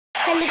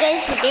Hello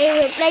guys, today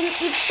we're playing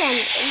It's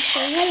and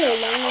say hello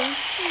lang.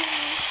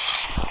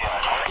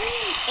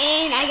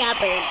 And I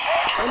got bird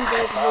on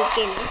the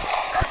volcano.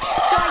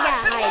 So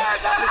yeah, hi.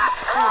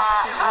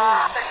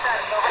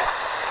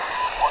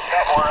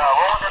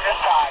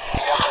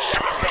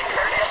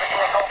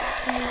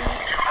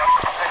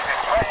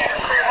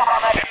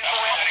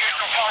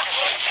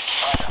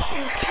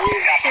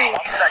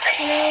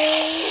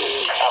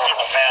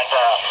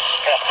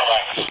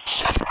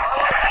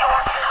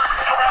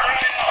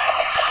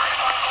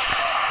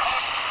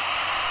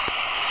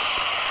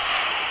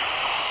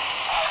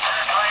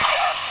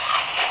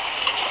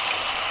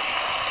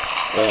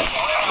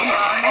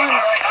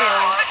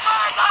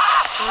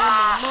 I'm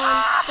a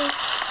monster.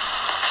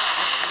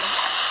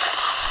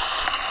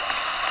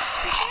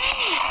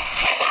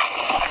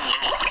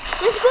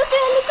 Let's go to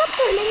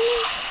helicopter.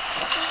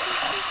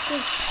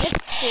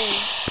 Let's go.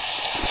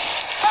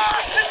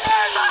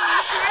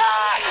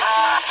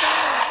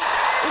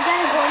 We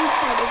gotta go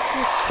inside.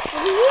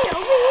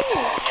 Over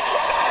here.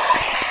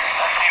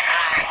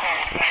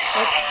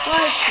 Let's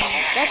party.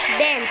 Let's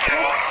dance.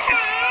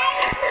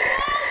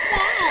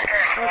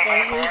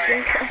 Okay, he's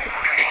just...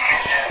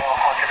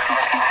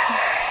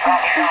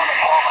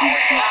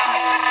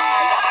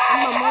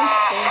 I'm a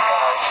monster.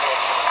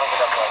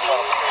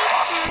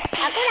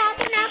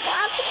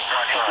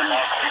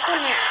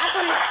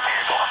 Ako na.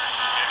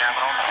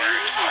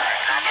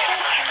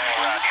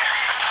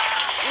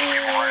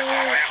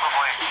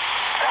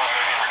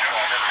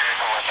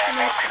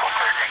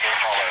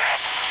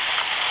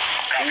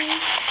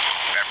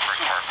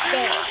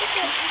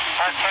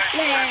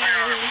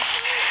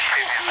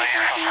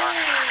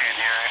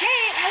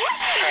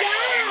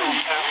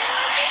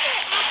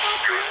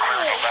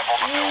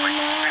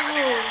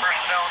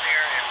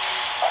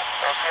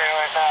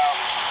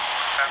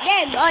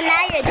 Yeah, go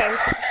now you're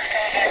dancing.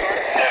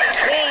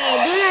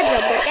 Yeah, do not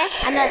jump, okay?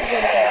 I'm not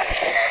jumping.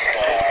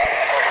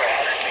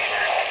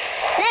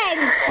 Leg,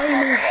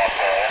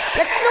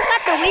 let's look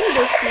at the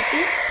windows,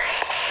 Kitty.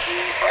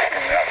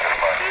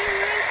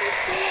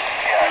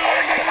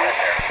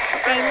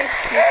 Okay, let's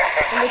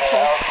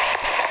see.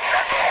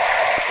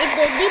 It's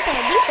the deeper.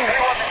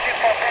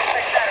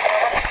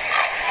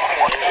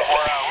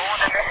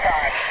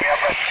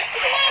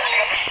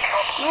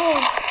 No,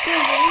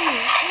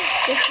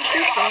 just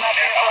deeper.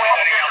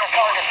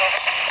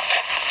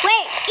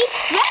 Wait, it's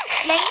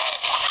wrestling.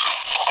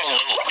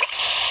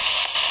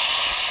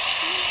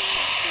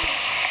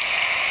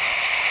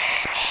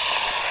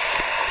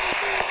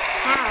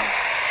 How?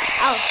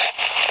 Oh.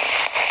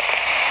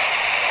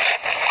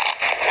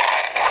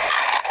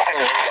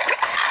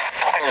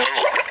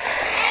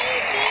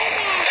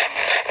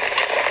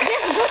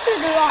 Just go to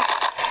the rock.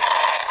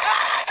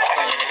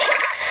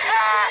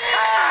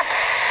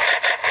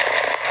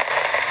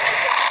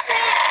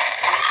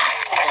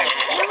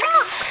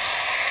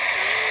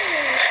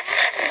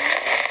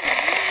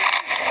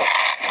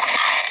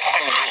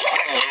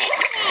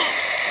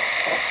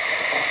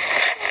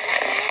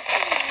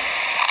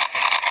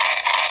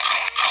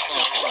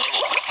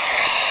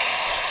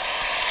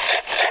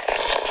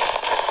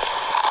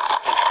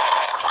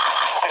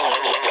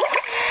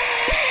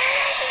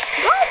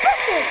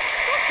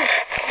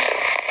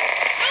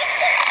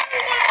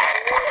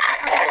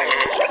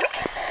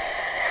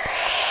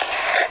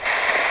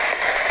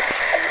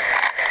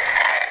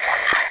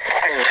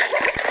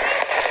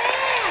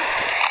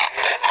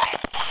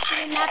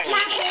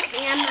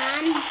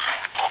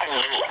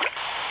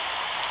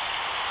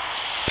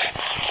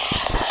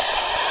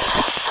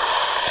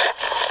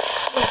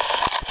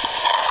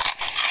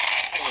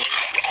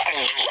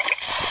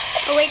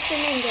 Oh, wait a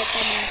minute.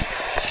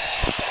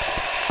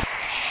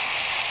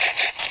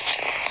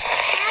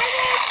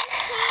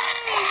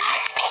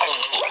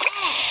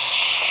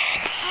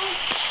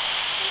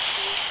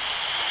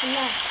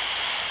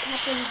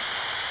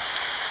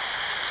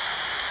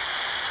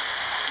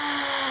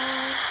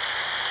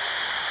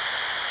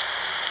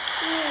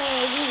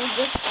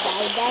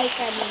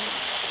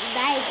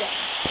 Maybe just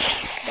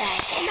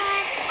die.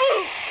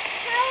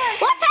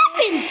 What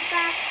happened?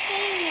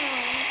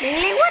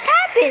 Really? What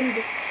happened?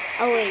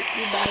 Oh wait,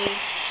 you died.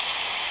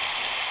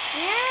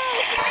 No.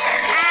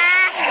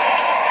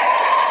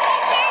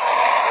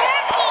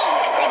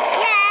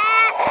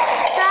 Yeah.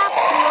 Stop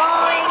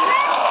blowing.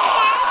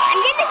 I'm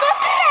gonna go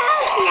to the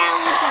house now.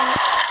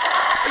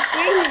 It's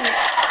raining.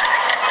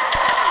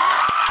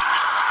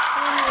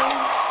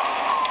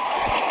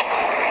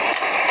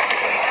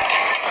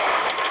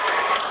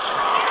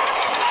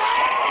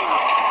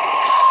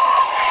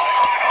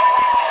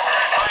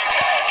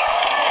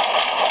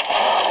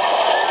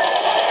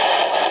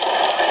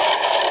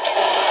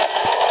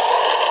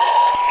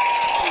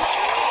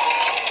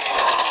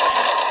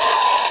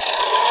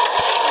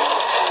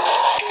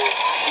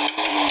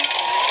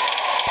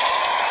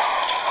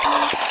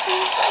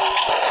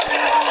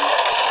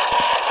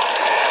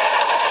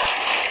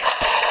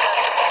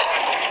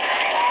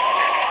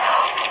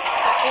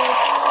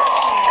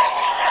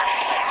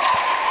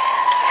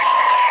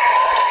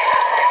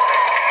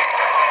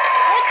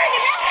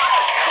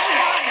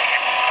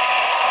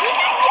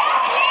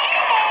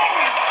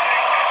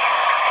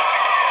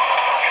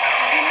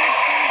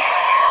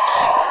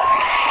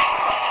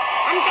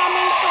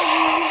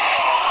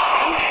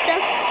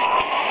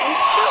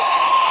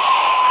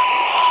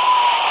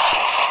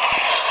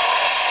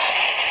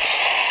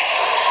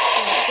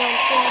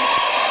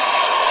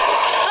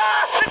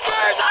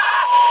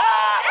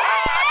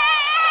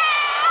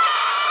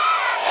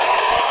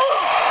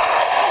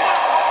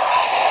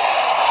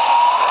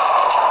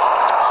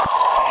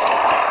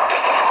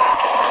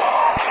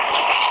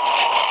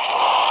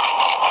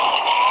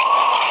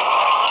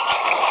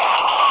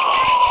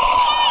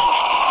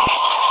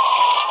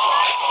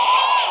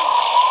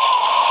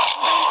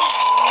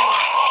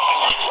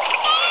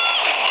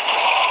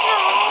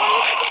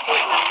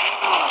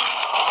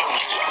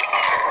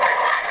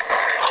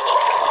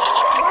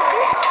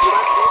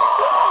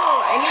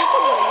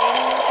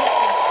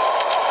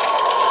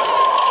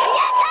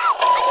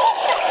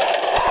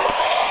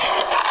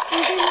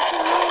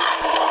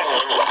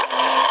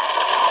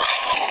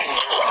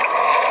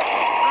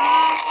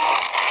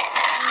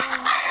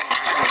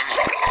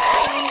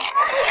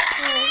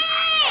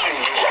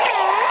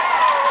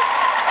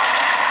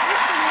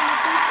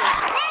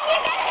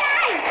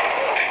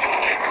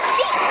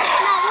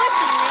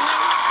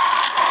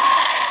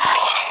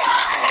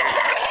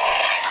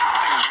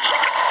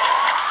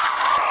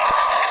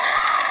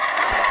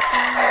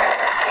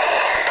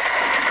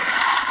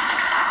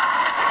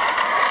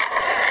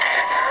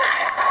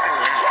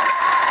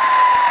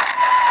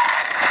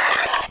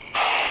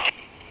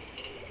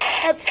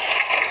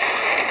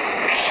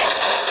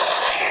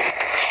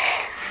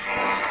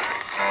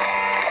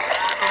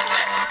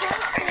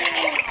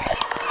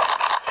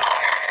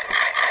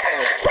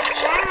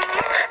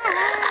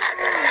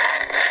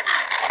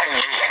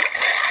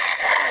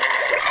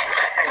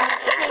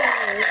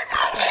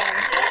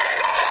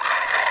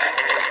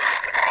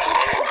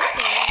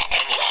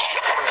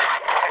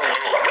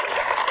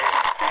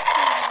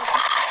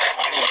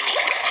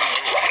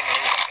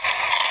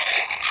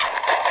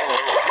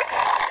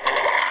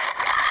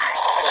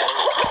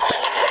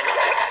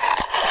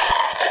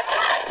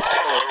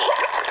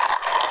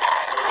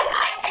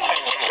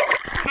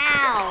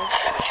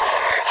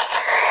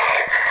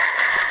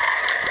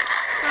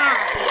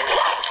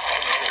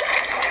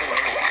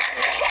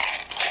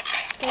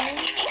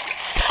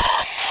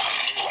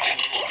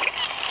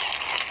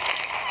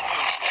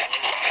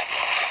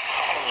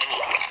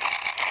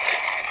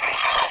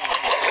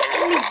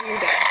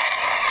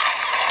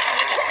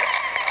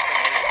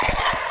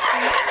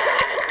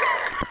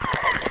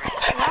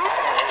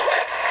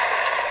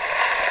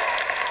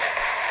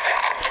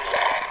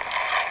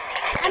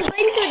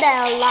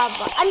 The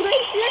lava.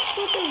 Let's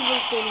go to the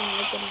volcano.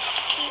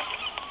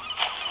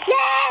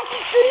 No!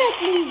 Do not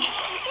leave.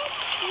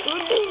 Go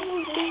to the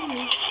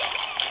volcano.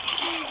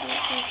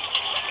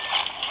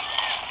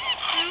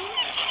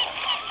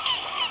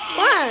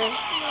 Why?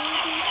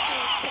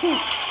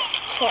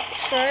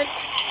 Short.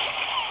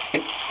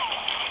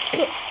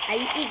 I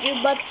eat your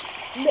butt.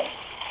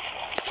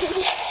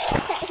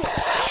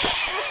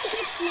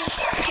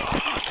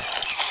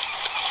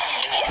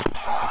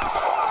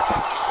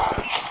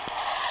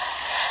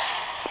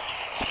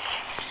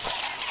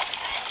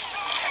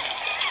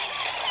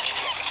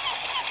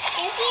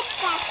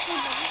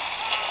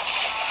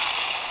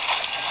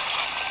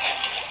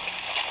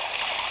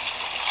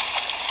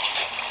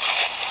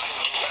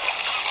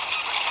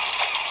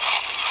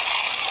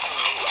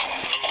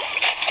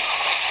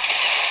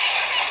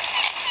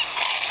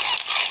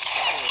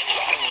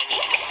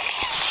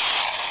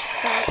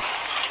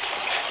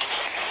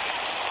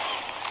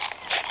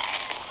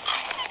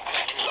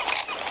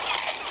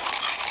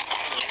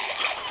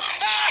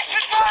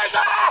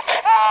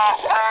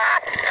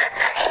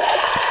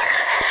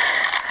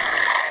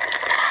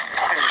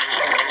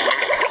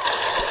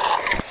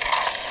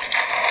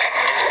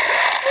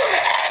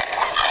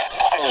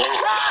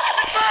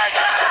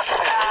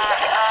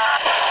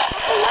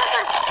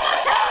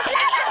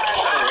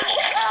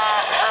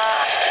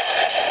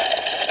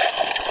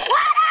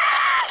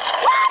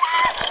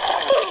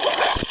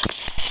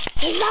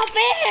 It's not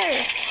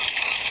fair!